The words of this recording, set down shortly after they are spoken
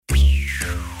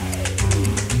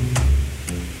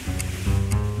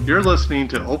You're listening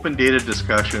to Open Data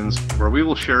Discussions, where we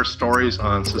will share stories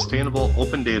on sustainable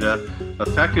open data,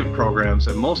 effective programs,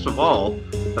 and most of all,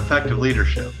 effective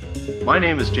leadership. My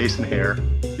name is Jason Hare,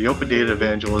 the Open Data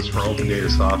Evangelist for Open Data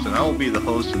Softs, and I will be the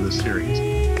host of this series.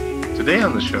 Today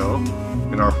on the show,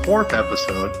 in our fourth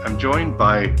episode, I'm joined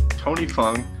by Tony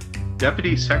Fung,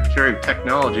 Deputy Secretary of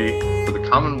Technology for the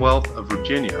Commonwealth of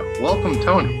Virginia. Welcome,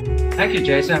 Tony. Thank you,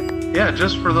 Jason. Yeah,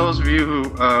 just for those of you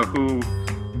who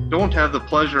don't have the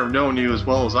pleasure of knowing you as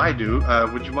well as I do,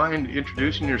 would you mind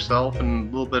introducing yourself and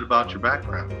a little bit about your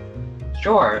background?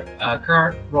 Sure.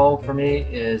 Current role for me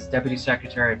is Deputy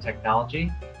Secretary of Technology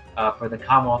for the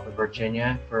Commonwealth of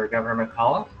Virginia for Governor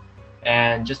McAuliffe.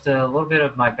 And just a little bit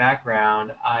of my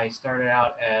background, I started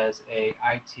out as a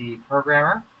IT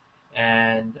programmer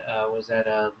and was at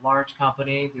a large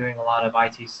company doing a lot of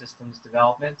IT systems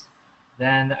development.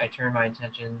 Then I turned my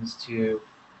attentions to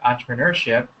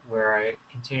entrepreneurship, where I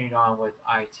continued on with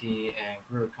IT and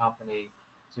grew a company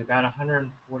to about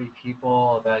 140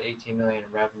 people, about 18 million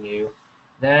in revenue.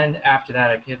 Then after that,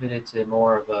 I pivoted to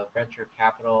more of a venture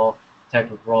capital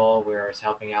type of role where I was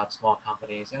helping out small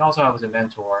companies, and also I was a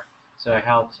mentor. So I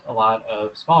helped a lot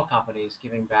of small companies,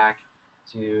 giving back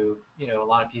to a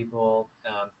lot of people,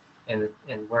 and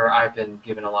where I've been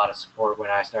given a lot of support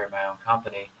when I started my own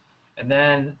company. And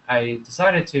then I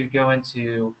decided to go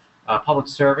into public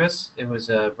service. It was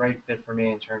a great fit for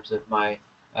me in terms of my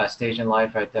stage in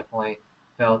life. I definitely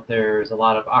felt there's a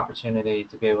lot of opportunity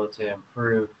to be able to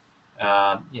improve,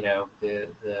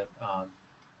 the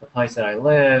place that I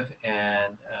live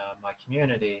and my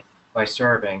community by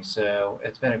serving. So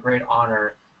it's been a great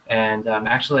honor. And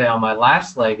actually on my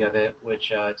last leg of it,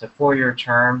 which it's a 4-year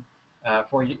term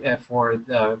for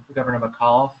Governor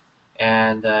McAuliffe,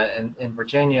 and in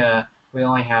Virginia we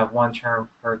only have 1 term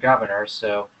per governor.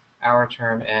 So our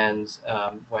term ends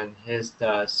when his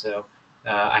does, so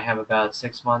I have about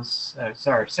 6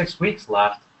 weeks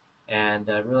left, and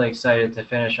really excited to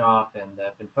finish off, and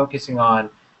been focusing on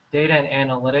data and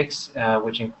analytics,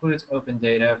 which includes open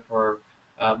data for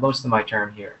most of my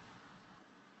term here.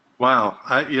 Wow,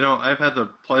 I've had the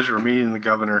pleasure of meeting the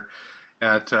governor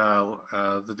at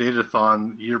the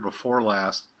Datathon year before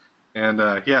last, and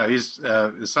yeah,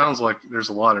 it sounds like there's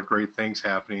a lot of great things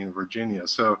happening in Virginia.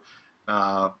 So.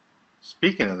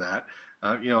 Speaking of that,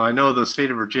 I know the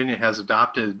state of Virginia has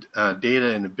adopted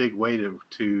data in a big way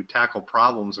to tackle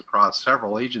problems across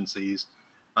several agencies.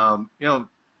 You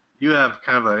have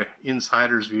kind of an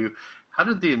insider's view. How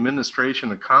did the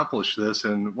administration accomplish this,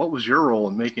 and what was your role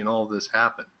in making all of this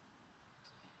happen?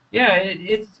 Yeah,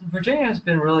 Virginia has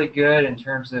been really good in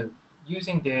terms of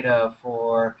using data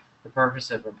for the purpose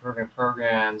of improving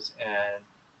programs and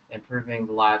improving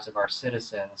the lives of our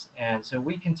citizens, and so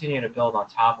we continue to build on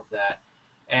top of that.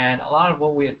 And a lot of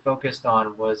what we had focused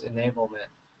on was enablement.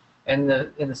 And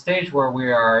in the stage where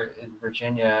we are in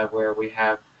Virginia, where we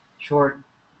have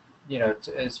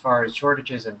as far as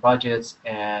shortages in budgets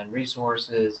and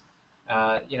resources,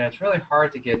 it's really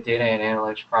hard to get data and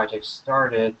analytics projects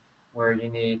started, where you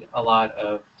need a lot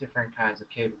of different kinds of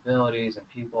capabilities and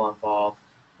people involved.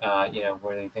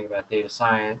 Whether you think about data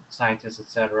scientists,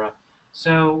 etc.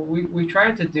 So we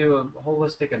tried to do a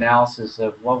holistic analysis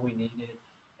of what we needed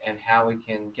and how we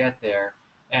can get there.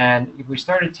 And we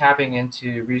started tapping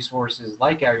into resources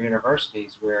like our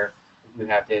universities, where we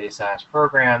have data science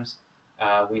programs,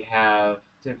 we have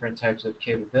different types of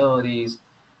capabilities,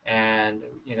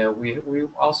 and we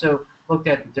also looked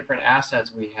at the different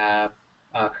assets we have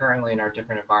currently in our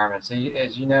different environments. So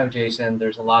as you know, Jason,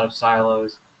 there's a lot of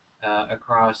silos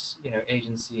across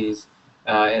agencies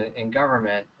in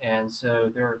government, and so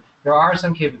there are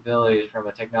some capabilities from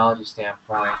a technology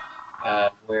standpoint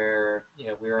where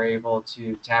we are able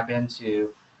to tap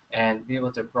into and be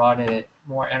able to broaden it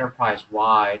more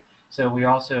enterprise-wide. So we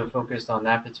also focused on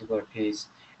that particular piece,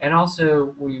 and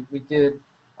also we did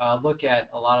look at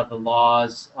a lot of the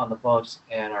laws on the books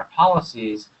and our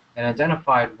policies, and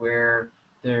identified where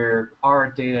there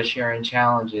are data sharing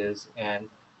challenges, and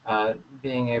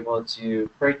being able to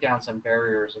break down some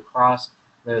barriers across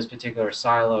those particular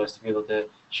silos to be able to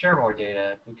share more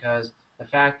data, because the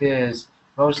fact is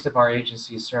most of our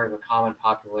agencies serve a common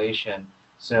population,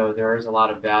 so there is a lot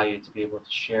of value to be able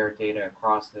to share data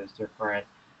across those different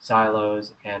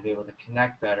silos and be able to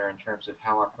connect better in terms of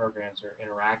how our programs are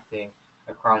interacting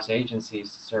across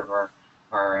agencies to serve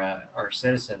our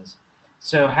citizens.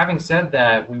 So having said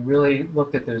that, we really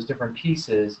looked at those different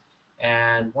pieces,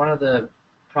 and one of the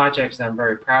projects that I'm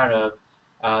very proud of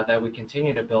that we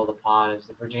continue to build upon is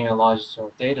the Virginia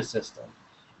Longitudinal Data System.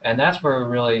 And that's where we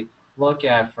really look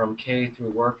at, from K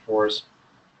through workforce,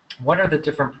 what are the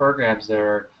different programs that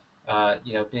are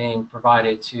being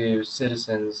provided to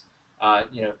citizens,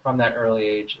 from that early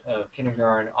age of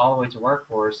kindergarten all the way to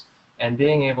workforce, and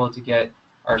being able to get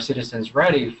our citizens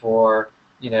ready for,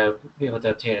 be able to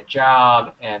obtain a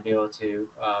job and be able to,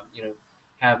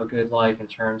 have a good life in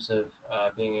terms of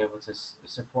being able to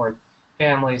support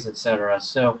families, etc.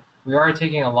 So we are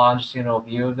taking a longitudinal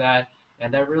view of that,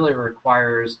 and that really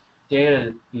requires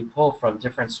data to be pulled from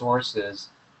different sources.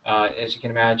 As you can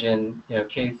imagine,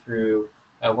 K through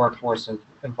workforce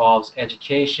involves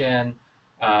education.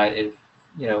 It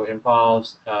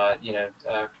involves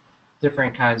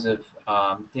different kinds of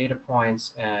data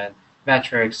points and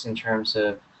metrics in terms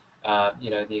of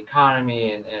the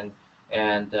economy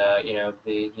and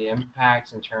the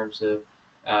impacts in terms of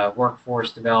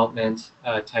workforce development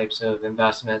types of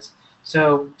investments.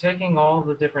 So taking all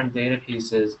the different data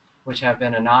pieces which have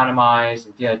been anonymized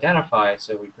and de-identified,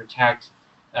 so we protect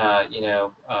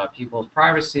people's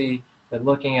privacy, but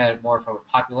looking at it more from a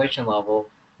population level,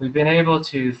 we've been able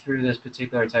to, through this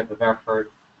particular type of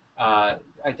effort,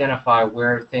 identify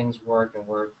where things work and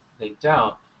where they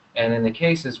don't. And in the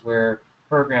cases where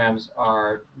programs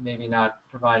are maybe not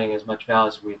providing as much value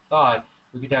as we thought,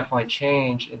 we could definitely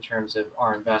change in terms of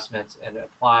our investments and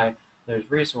apply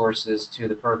those resources to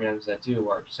the programs that do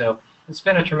work. So it's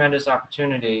been a tremendous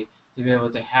opportunity to be able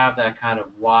to have that kind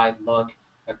of wide look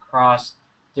across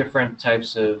different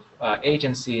types of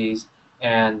agencies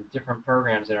and different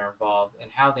programs that are involved and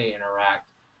how they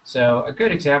interact. So a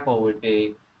good example would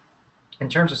be in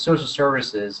terms of social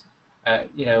services.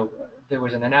 There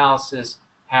was an analysis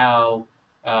how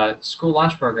school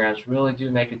lunch programs really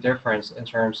do make a difference in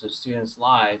terms of students'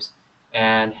 lives,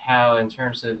 and how in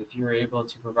terms of if you're able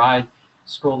to provide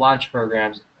school lunch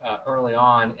programs early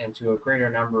on and to a greater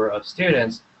number of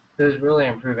students, those really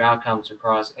improve outcomes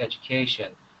across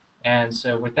education. And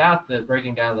so without the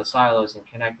breaking down the silos and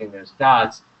connecting those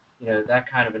dots, that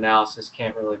kind of analysis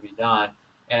can't really be done.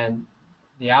 And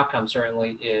the outcome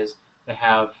certainly is to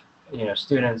have,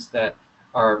 students that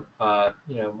are,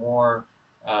 more,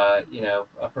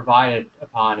 provided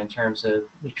upon in terms of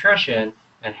nutrition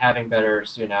and having better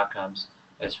student outcomes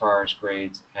as far as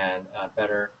grades and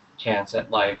better chance at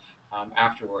life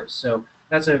afterwards. So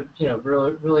that's a,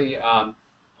 really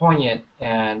poignant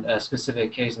and a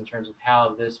specific case in terms of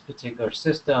how this particular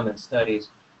system and studies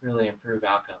really improve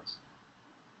outcomes.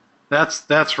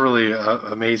 That's really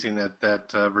amazing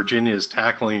that Virginia is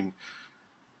tackling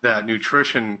that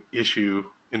nutrition issue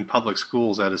in public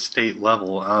schools at a state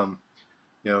level.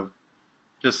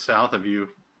 Just south of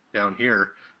you down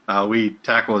here, we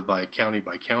tackle it by county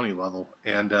level,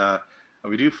 and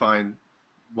we do find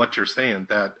what you're saying,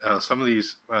 that some of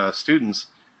these students,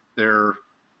 their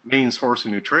main source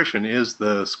of nutrition is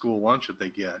the school lunch that they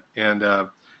get. And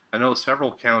I know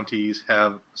several counties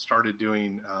have started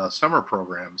doing summer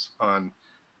programs on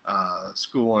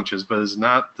school lunches, but it's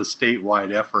not the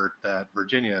statewide effort that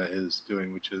Virginia is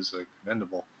doing, which is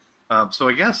commendable. So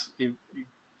I guess you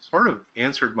sort of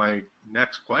answered my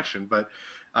next question, but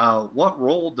what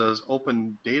role does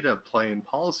open data play in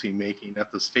policy making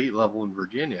at the state level in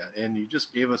Virginia? And you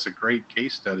just gave us a great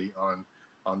case study on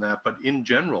that, but in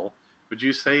general, would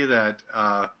you say that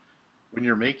when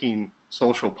you're making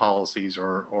social policies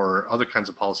or other kinds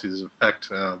of policies that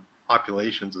affect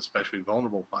populations, especially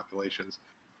vulnerable populations,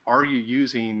 are you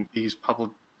using these public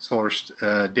sourced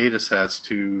data sets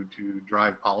to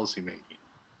drive policy making?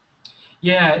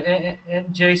 Yeah,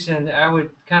 and Jason, I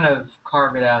would kind of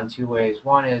carve it out in two ways.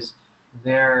 One is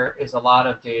there is a lot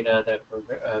of data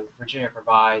that Virginia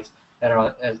provides that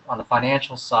are on the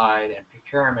financial side and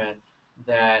procurement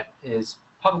that is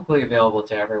publicly available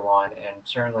to everyone, and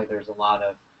certainly there's a lot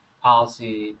of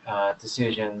policy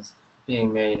decisions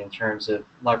being made in terms of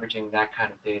leveraging that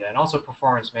kind of data, and also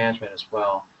performance management as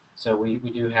well. So we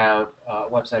do have a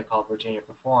website called Virginia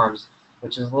Performs,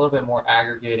 which is a little bit more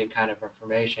aggregated kind of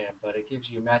information, but it gives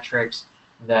you metrics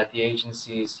that the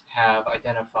agencies have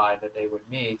identified that they would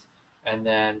meet, and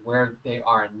then where they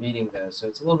are in meeting those. So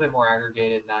it's a little bit more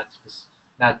aggregated,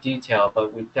 not detailed,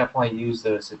 but we definitely use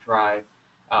those to drive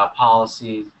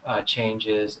policy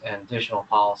changes and additional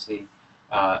policy,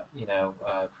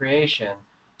 creation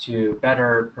to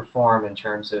better perform in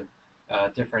terms of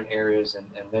different areas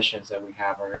and missions that we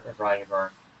have a variety of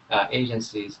our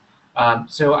agencies.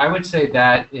 So I would say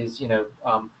that is,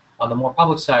 on the more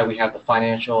public side, we have the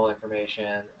financial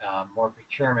information, more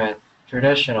procurement,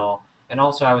 traditional, and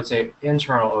also I would say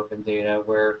internal open data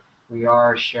where we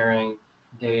are sharing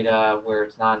data where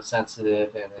it's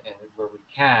non-sensitive and where we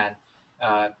can,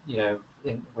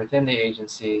 within the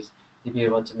agencies to be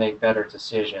able to make better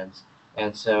decisions.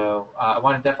 And so I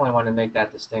definitely want to make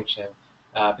that distinction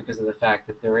because of the fact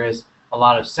that there is a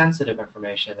lot of sensitive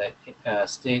information that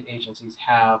state agencies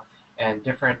have, and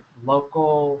different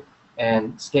local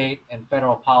and state and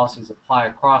federal policies apply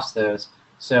across those.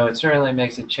 So it certainly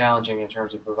makes it challenging in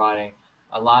terms of providing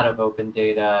a lot of open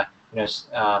data.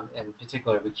 In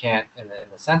particular, we can't in the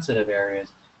sensitive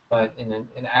areas, but in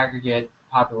an aggregate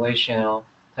populational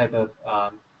type of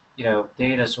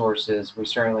data sources, we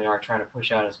certainly are trying to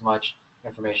push out as much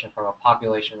information from a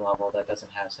population level that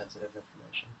doesn't have sensitive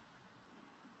information.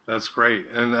 That's great,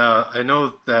 and I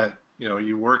know that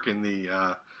you work in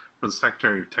the for the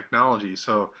Secretary of Technology,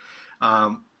 so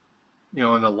in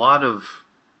a lot of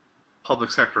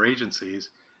public sector agencies,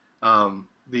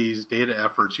 these data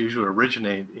efforts usually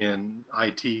originate in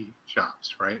IT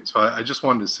shops, right? So I just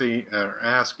wanted to see or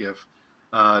ask if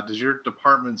does your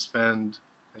department spend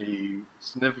a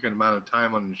significant amount of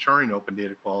time on ensuring open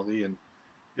data quality, and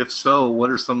if so, what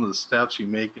are some of the steps you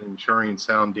make in ensuring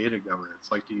sound data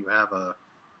governance? Like, do you have a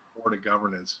board of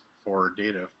governance for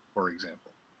data, for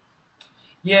example?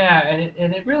 Yeah,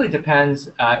 and it really depends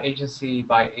agency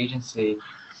by agency.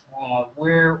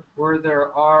 Where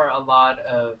there are a lot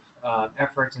of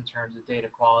efforts in terms of data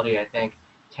quality, I think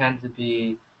tend to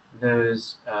be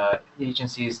those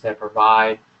agencies that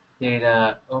provide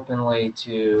data openly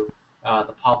to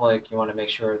the public. You want to make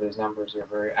sure those numbers are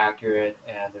very accurate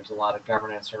and there's a lot of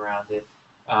governance around it.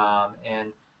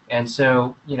 And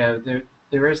so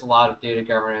there is a lot of data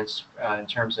governance in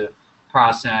terms of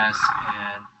process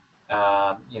and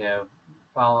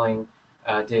following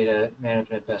data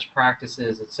management best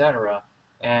practices, etc.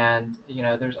 And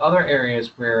there's other areas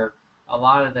where a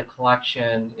lot of the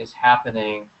collection is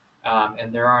happening,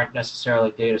 and there aren't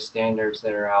necessarily data standards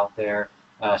that are out there,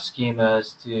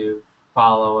 schemas to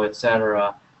follow,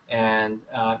 etc. And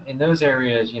in those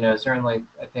areas, certainly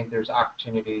I think there's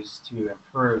opportunities to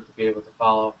improve, to be able to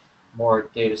follow more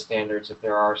data standards if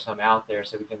there are some out there,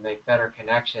 so we can make better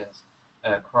connections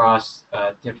across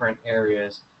different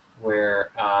areas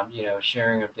where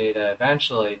sharing of data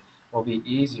eventually will be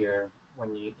easier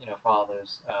when you follow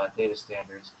those data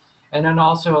standards. And then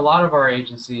also a lot of our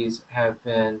agencies have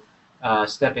been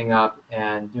stepping up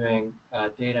and doing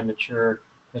data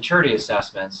maturity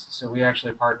assessments. So we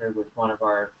actually partnered with one of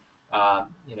our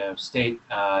state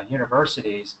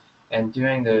universities and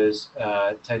doing those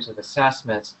types of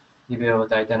assessments to be able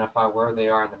to identify where they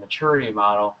are in the maturity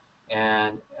model,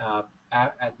 and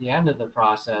at the end of the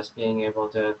process being able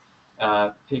to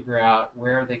figure out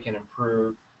where they can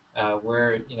improve,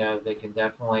 where they can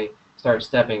definitely start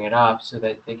stepping it up so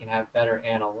that they can have better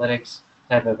analytics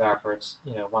type of efforts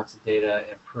once the data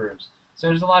improves. So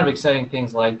there's a lot of exciting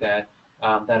things like that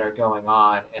that are going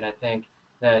on, and I think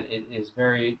that it is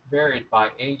very varied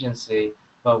by agency,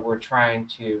 but we're trying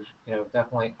to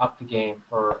definitely up the game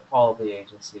for all of the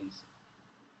agencies.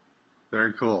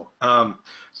 Very cool.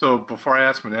 So before I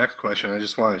ask my next question, I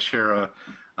just want to share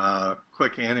a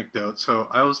quick anecdote. So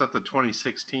I was at the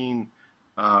 2016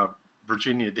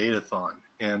 Virginia Datathon,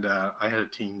 and I had a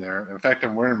team there. In fact,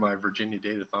 I'm wearing my Virginia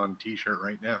Datathon T-shirt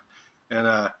right now.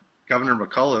 And Governor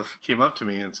McAuliffe came up to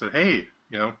me and said, "Hey,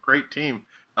 great team.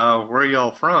 Where are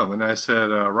y'all from?" And I said,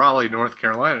 "Raleigh, North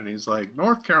Carolina." And he's like,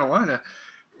 "North Carolina?"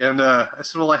 And I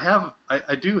said, "Well,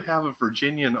 I do have a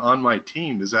Virginian on my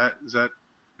team. Does that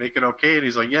make it okay?" And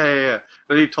he's like, yeah.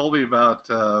 Then he told me about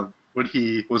when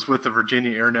he was with the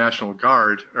Virginia Air National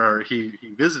Guard, or he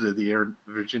visited the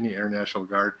Virginia Air National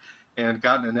Guard and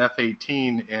got in an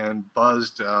F-18 and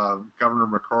buzzed Governor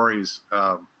McCrory's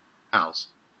house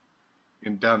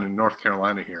down in North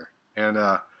Carolina here. And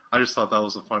I just thought that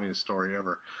was the funniest story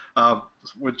ever,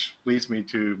 which leads me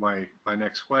to my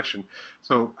next question.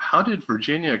 So how did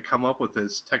Virginia come up with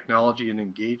its technology and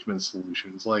engagement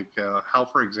solutions? Like how,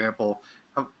 for example,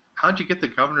 how'd you get the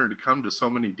governor to come to so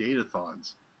many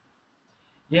datathons?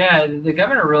 Yeah, the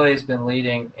governor really has been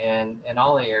leading in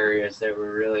all the areas that we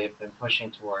really have been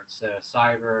pushing towards. So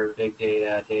cyber, big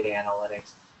data, data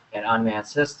analytics, and unmanned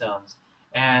systems.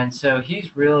 And so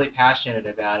he's really passionate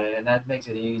about it, and that makes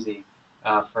it easy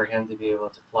for him to be able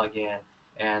to plug in.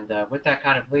 And with that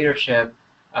kind of leadership,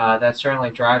 that certainly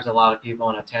drives a lot of people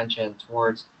and attention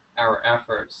towards our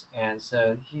efforts. And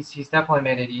so he's definitely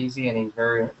made it easy,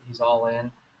 and he's all in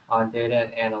on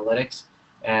data and analytics.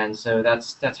 And so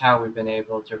that's how we've been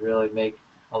able to really make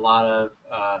a lot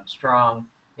of strong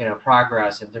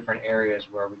progress in different areas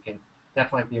where we can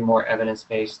definitely be more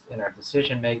evidence-based in our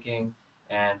decision making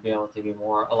and be able to be a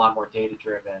lot more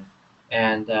data-driven.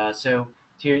 And so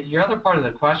to your other part of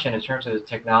the question in terms of the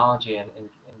technology and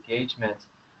engagement,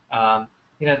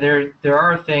 there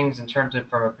are things in terms of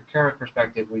from a procurement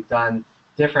perspective we've done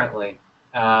differently.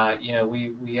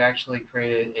 We actually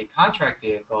created a contract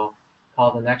vehicle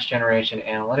called the Next Generation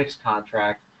Analytics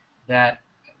Contract that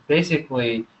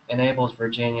basically enables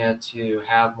Virginia to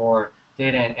have more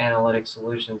data and analytic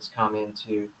solutions come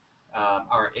into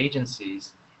our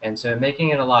agencies, and so making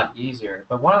it a lot easier.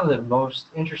 But one of the most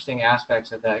interesting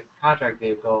aspects of that contract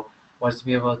vehicle was to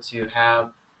be able to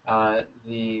have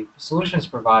the solutions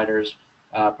providers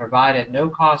provide at no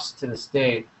cost to the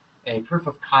state a proof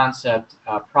of concept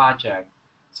project.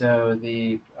 So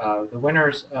the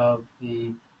winners of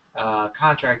the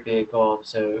contract vehicle,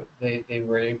 so they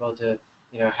were able to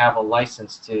have a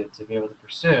license to be able to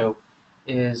pursue,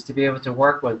 is to be able to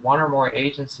work with one or more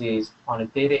agencies on a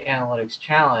data analytics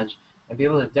challenge and be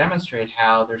able to demonstrate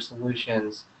how their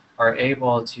solutions are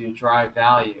able to drive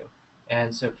value.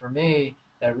 And so for me,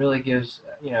 that really gives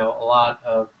a lot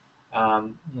of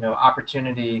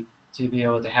opportunity to be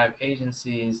able to have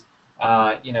agencies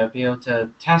be able to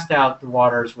test out the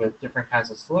waters with different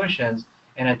kinds of solutions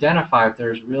and identify if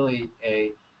there's really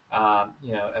a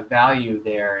value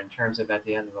there in terms of at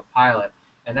the end of a pilot,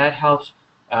 and that helps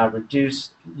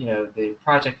reduce the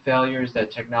project failures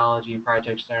that technology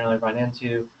projects generally run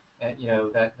into.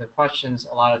 That the questions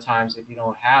a lot of times, if you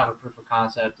don't have a proof of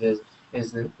concept, is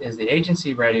the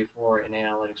agency ready for an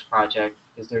analytics project?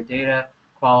 Is their data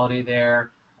quality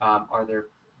there? Are there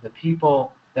the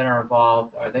people that are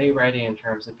involved? Are they ready in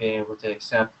terms of being able to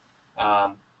accept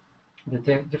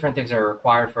different things that are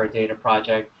required for a data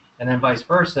project? And then vice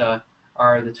versa,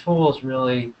 are the tools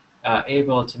really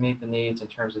able to meet the needs in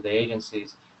terms of the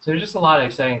agencies? So there's just a lot of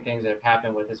exciting things that have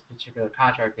happened with this particular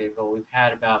contract vehicle. We've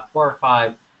had about 4 or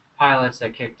 5 pilots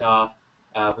that kicked off.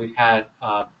 We've had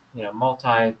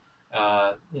multi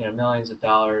millions of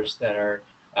dollars that are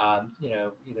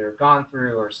either gone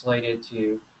through or slated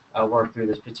to work through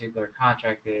this particular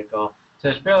contract vehicle. So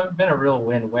it's been a real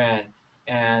win-win,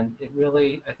 and it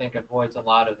really, I think, avoids a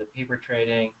lot of the paper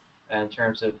trading in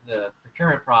terms of the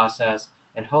procurement process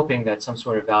and hoping that some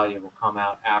sort of value will come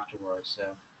out afterwards.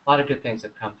 So a lot of good things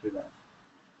have come through that.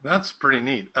 That's pretty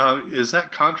neat. Is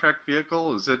that contract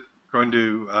vehicle, is it going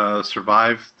to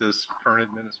survive this current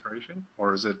administration,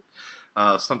 or is it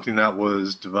something that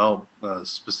was developed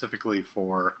specifically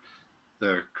for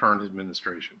the current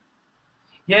administration?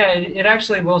 Yeah, it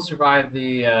actually will survive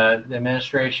the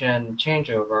administration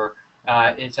changeover.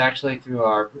 It's actually through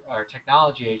our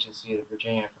technology agency, the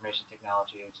Virginia Information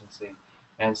Technology Agency.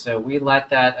 And so we let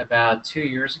that about 2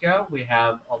 years ago. We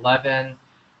have 11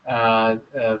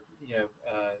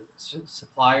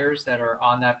 suppliers that are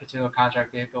on that particular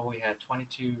contract vehicle. We had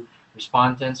 22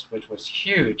 respondents, which was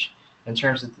huge in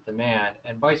terms of the demand.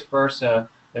 And vice versa,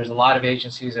 there's a lot of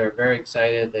agencies that are very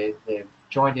excited. They've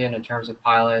joined in terms of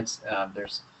pilots.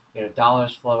 There's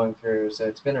dollars flowing through. So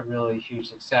it's been a really huge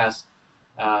success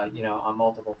on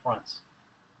multiple fronts.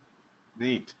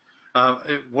 Neat.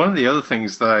 One of the other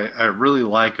things that I really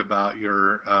like about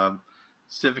your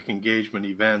civic engagement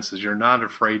events is you're not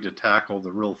afraid to tackle the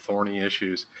real thorny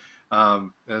issues.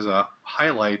 As a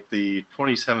highlight, the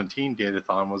 2017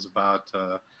 Datathon was about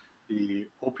the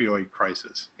opioid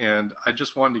crisis, and I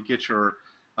just wanted to get your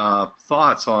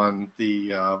thoughts on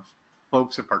the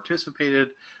folks that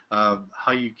participated,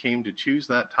 how you came to choose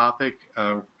that topic,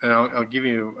 and I'll give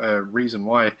you a reason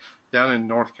why. Down in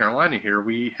North Carolina here,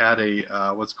 we had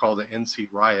a what's called the NC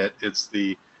Riot. It's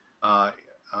the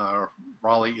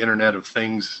Raleigh Internet of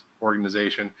Things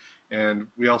organization, and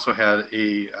we also had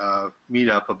a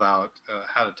meetup about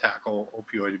how to tackle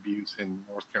opioid abuse in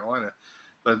North Carolina.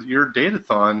 But your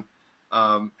Datathon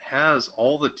has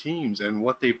all the teams and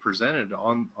what they presented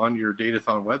on your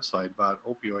Datathon website about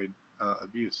opioid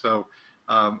abuse. So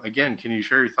again, can you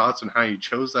share your thoughts on how you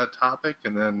chose that topic,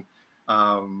 and then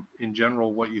in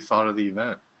general what you thought of the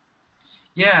event?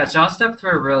 Yeah, so I'll step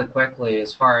through it really quickly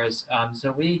as far as,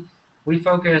 so we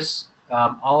focus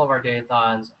all of our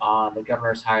Datathons on the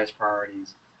governor's highest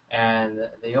priorities. And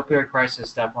the opioid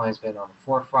crisis definitely has been on the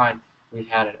forefront. We've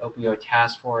had an opioid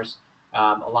task force.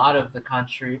 A lot of the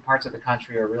country, parts of the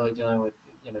country are really dealing with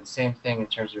the same thing in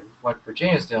terms of what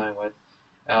Virginia is dealing with,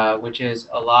 which is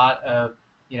a lot of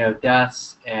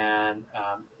deaths and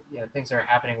things that are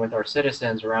happening with our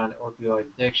citizens around opioid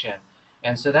addiction.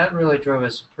 And so that really drove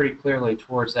us pretty clearly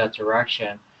towards that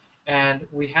direction. And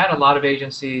we had a lot of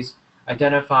agencies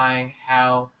identifying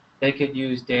how they could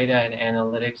use data and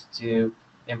analytics to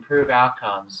improve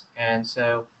outcomes. And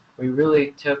so we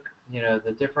really took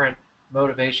the different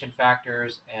motivation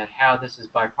factors and how this is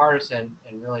bipartisan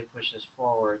and really pushed us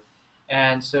forward.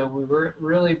 And so we were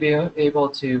really being able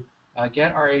to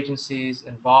get our agencies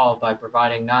involved by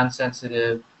providing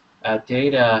non-sensitive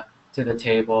data to the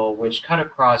table, which cut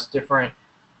across different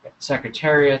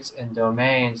secretariats and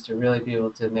domains to really be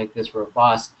able to make this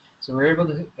robust. So we're able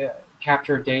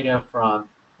capture data from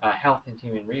health and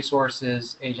human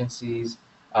resources agencies,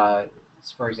 uh,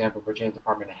 for example, Virginia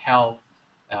Department of Health,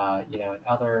 and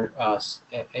other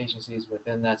agencies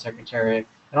within that secretariat,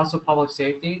 and also public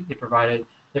safety. They provided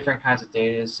different kinds of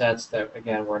data sets that,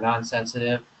 again, were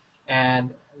non-sensitive.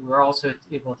 And we were also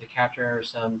able to capture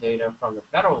some data from the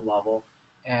federal level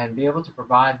and be able to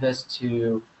provide this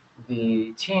to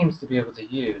the teams to be able to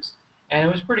use. And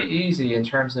it was pretty easy in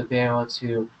terms of being able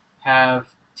to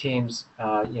have teams,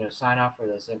 sign up for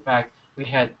this. In fact, we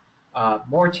had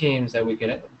more teams than we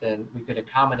could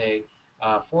accommodate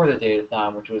for the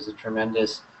datathon, which was a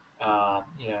tremendous,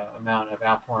 amount of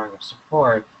outpouring of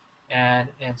support.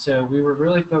 And so we were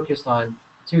really focused on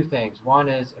two things. One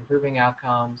is improving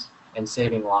outcomes and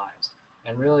saving lives.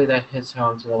 And really that hits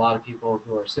home to a lot of people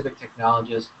who are civic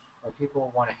technologists or people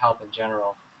who want to help in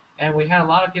general. And we had a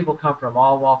lot of people come from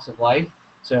all walks of life.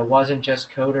 So it wasn't just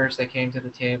coders that came to the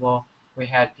table. We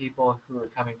had people who were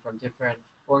coming from different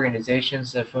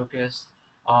organizations that focused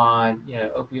on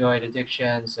opioid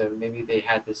addiction. So maybe they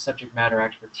had this subject matter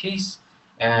expertise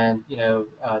and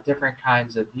different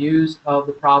kinds of views of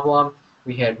the problem.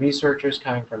 We had researchers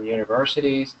coming from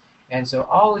universities, and so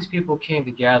all these people came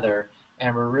together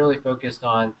and were really focused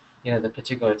on the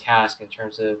particular task in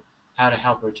terms of how to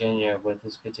help Virginia with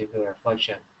this particular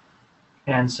affliction.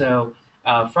 And so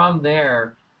from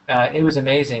there, it was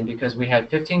amazing because we had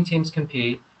 15 teams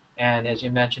compete, and as you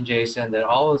mentioned, Jason, that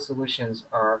all the solutions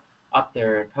are up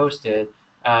there and posted.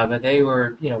 But they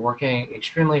were, working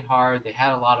extremely hard. They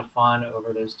had a lot of fun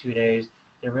over those 2 days.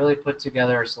 They really put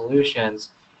together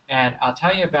solutions. And I'll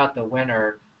tell you about the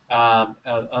winner of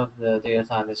the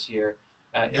Datathon this year.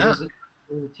 It was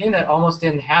a team that almost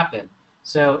didn't happen.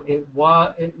 So it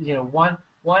was,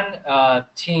 one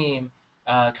team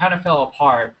kind of fell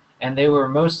apart, and they were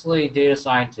mostly data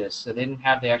scientists, so they didn't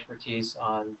have the expertise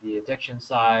on the addiction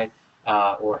side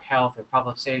or health or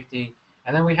public safety.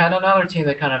 And then we had another team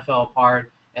that kind of fell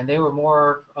apart, and they were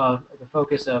more of the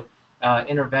focus of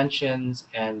interventions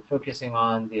and focusing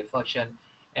on the affliction.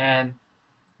 And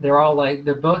they're all like,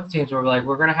 both teams were like,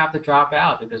 we're going to have to drop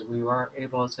out because we weren't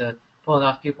able to pull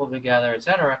enough people together,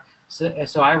 etc.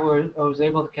 So I was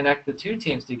able to connect the two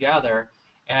teams together,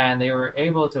 and they were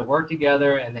able to work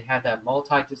together, and they had that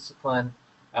multidiscipline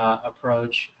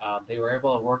approach. They were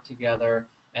able to work together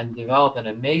and develop an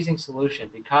amazing solution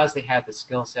because they had the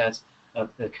skill sets of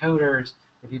the coders,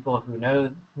 the people who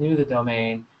knew the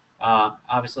domain,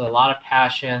 obviously a lot of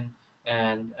passion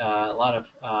and a lot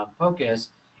of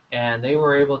focus, and they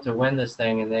were able to win this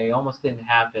thing, and they almost didn't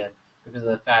happen because of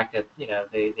the fact that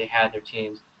they had their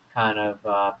teams kind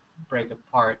of break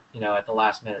apart at the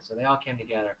last minute. So they all came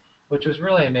together, which was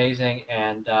really amazing.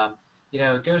 And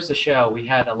it goes to show we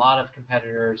had a lot of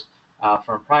competitors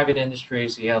from private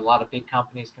industries. So you had a lot of big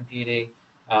companies competing.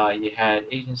 You had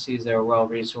agencies that were well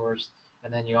resourced,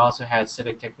 and then you also had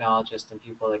civic technologists and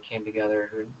people that came together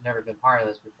who had never been part of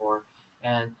this before.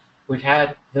 And we've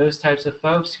had those types of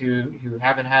folks who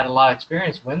haven't had a lot of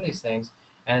experience win these things,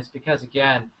 and it's because,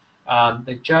 again,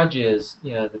 the judges,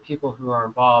 the people who are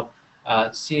involved,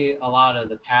 see a lot of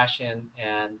the passion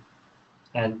and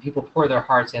people pour their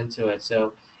hearts into it.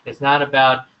 So it's not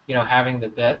about having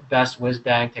the best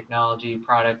whiz-bang technology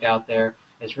product out there.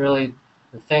 It's really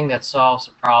the thing that solves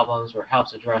the problems or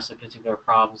helps address the particular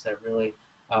problems that really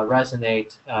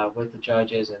resonate with the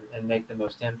judges and make the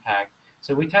most impact.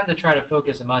 So we tend to try to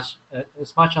focus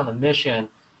as much on the mission,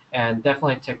 and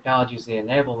definitely technology is the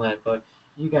enablement, but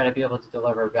you got to be able to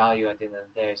deliver value at the end of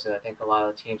the day. So I think a lot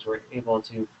of the teams were able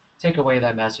to take away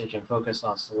that message and focus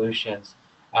on solutions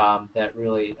that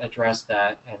really address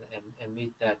that and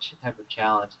meet that type of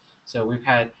challenge. So we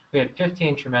had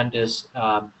 15 tremendous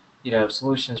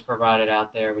solutions provided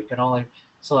out there. We could only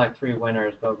select 3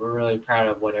 winners, but we're really proud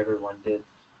of what everyone did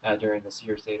during this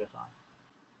year's Datathon.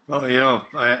 Well,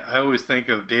 I always think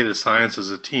of data science as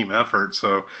a team effort,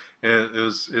 so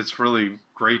it's really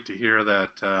great to hear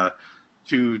that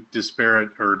two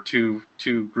disparate or two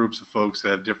groups of folks that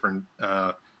have different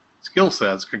skill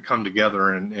sets can come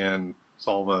together and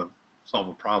solve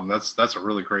a problem. That's a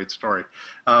really great story.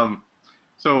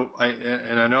 So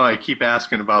I know I keep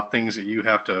asking about things that you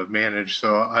have to manage,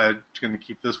 so I'm going to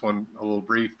keep this one a little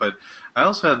brief. But I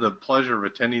also had the pleasure of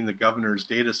attending the Governor's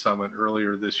Data Summit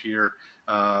earlier this year.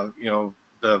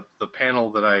 The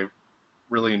panel that I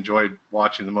really enjoyed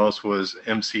watching the most was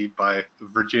emceed by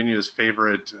Virginia's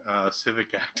favorite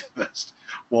civic activist,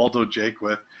 Waldo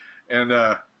Jaquith, and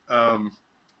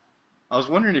I was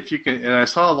wondering if you can, and I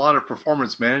saw a lot of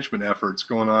performance management efforts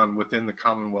going on within the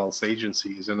Commonwealth's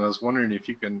agencies, and I was wondering if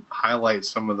you can highlight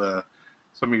some of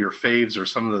your faves or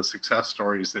some of the success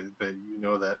stories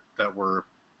that were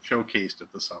showcased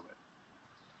at the summit?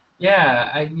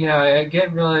 Yeah, I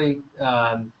get really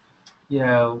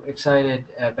excited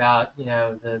about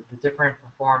the different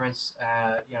performance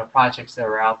projects that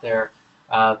are out there.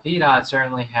 VDOT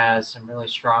certainly has some really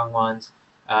strong ones.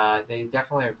 They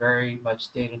definitely are very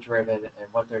much data driven in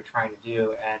what they're trying to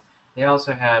do, and they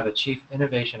also have a chief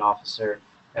innovation officer,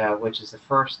 which is the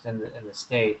first in the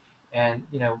state. And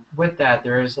with that,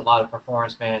 there is a lot of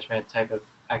performance management type of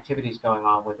activities going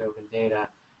on with open data.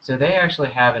 So they actually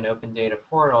have an open data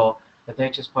portal that they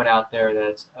just put out there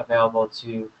that's available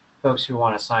to folks who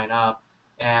want to sign up,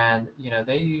 and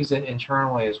they use it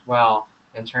internally as well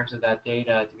in terms of that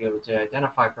data to be able to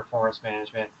identify performance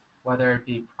management, whether it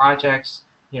be projects,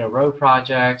 road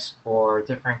projects, or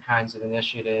different kinds of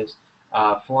initiatives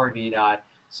for VDOT.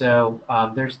 So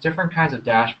there's different kinds of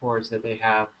dashboards that they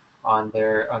have on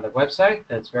their website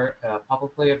that's very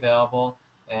publicly available,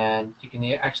 and you can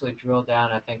actually drill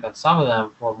down, I think, on some of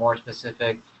them for more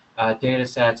specific data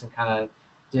sets and kind of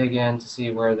dig in to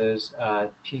see where those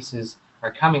pieces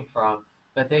are coming from.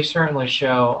 But they certainly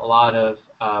show a lot of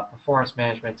performance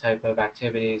management type of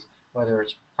activities, whether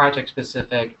it's project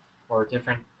specific or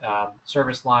different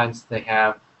service lines they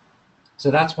have.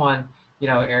 So that's one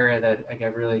area that I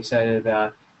get really excited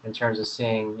about in terms of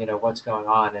seeing what's going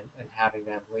on and having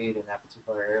them lead in that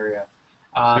particular area.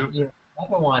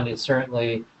 Another one is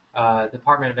certainly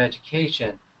Department of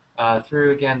Education.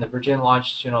 Through again the Virginia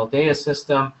Longitudinal Data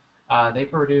System, they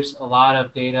produce a lot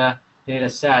of data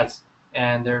sets,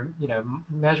 and they're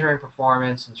measuring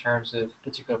performance in terms of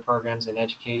particular programs in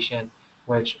education,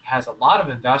 which has a lot of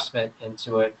investment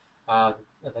into it.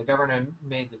 The governor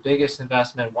made the biggest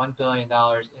investment, $1 billion,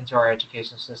 into our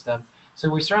education system. So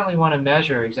we certainly want to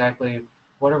measure exactly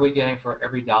what are we getting for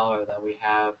every dollar that we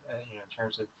have, in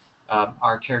terms of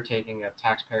our caretaking of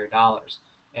taxpayer dollars.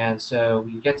 And so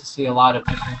you get to see a lot of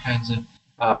different kinds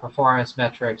of performance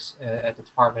metrics at the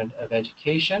Department of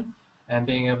Education, and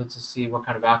being able to see what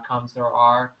kind of outcomes there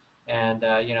are. And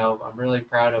I'm really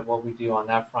proud of what we do on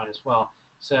that front as well.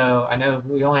 So I know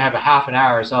we only have a half an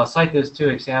hour, so I'll cite those two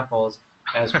examples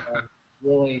as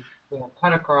really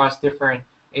cut across different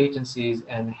agencies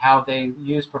and how they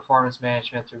use performance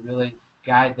management to really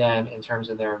guide them in terms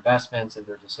of their investments and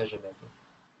their decision making.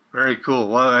 Very cool.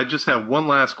 Well, I just have one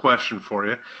last question for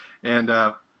you. And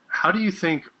how do you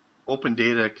think open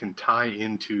data can tie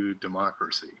into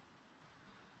democracy?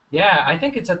 Yeah, I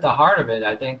think it's at the heart of it.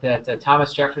 I think that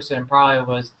Thomas Jefferson probably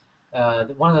was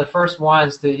one of the first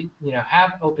ones to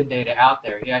have open data out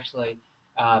there. He actually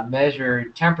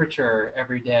measured temperature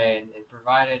every day and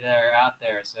provided it out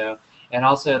there. So, and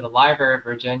also the Library of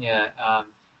Virginia,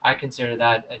 I consider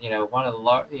that one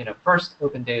of the first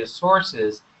open data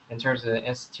sources in terms of the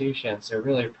institution. So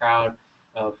really proud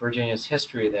of Virginia's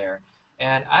history there.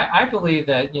 And I believe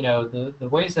that the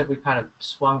ways that we've kind of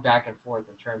swung back and forth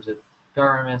in terms of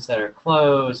governments that are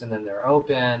closed and then they're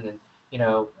open,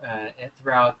 and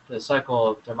throughout the cycle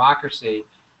of democracy,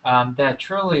 that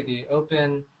truly the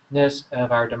openness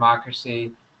of our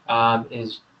democracy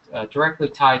is directly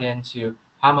tied into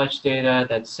how much data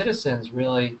that citizens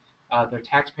really, their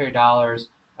taxpayer dollars,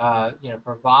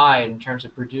 provide in terms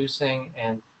of producing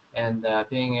and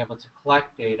being able to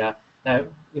collect data. That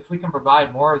if we can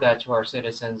provide more of that to our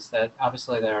citizens, that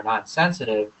obviously that are not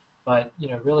sensitive, but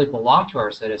really belong to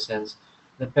our citizens,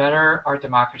 the better our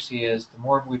democracy is. The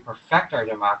more we perfect our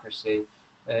democracy,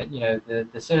 the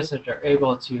citizens are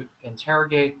able to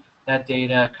interrogate that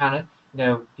data, kind of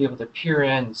be able to peer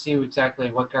in and see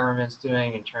exactly what government's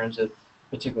doing in terms of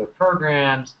particular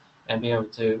programs, and be able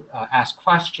to ask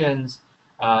questions.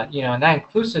 And that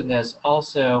inclusiveness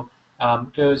also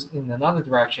goes in another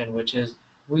direction, which is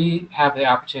we have the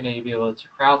opportunity to be able to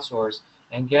crowdsource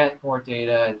and get more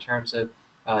data in terms of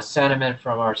sentiment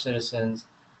from our citizens.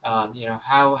 How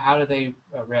do they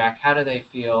react? How do they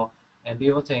feel? And be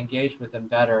able to engage with them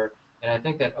better. And I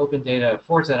think that open data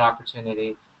affords that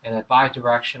opportunity and a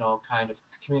bi-directional kind of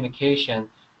communication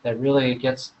that really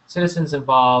gets citizens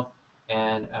involved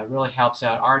and really helps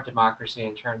out our democracy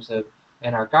in terms of,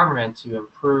 and our government to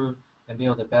improve and be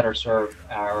able to better serve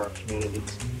our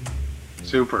communities.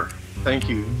 Super. Thank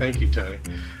you, Tony.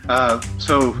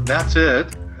 So that's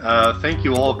it. Thank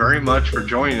you all very much for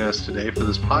joining us today for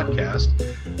this podcast.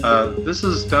 This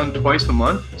is done twice a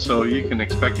month, so you can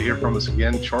expect to hear from us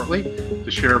again shortly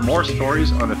to share more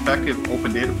stories on effective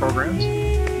open data programs.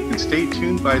 You can stay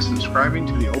tuned by subscribing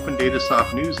to the Open Data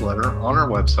Soft newsletter on our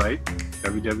website,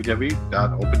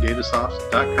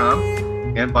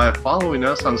 www.opendatasoft.com, and by following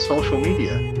us on social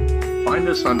media. Find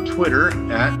us on Twitter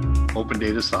at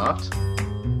OpenDataSoft,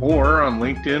 or on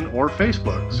LinkedIn or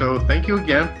Facebook. So thank you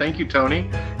again. Thank you, Tony.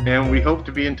 And we hope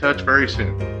to be in touch very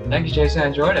soon. Thank you, Jason. I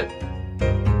enjoyed it.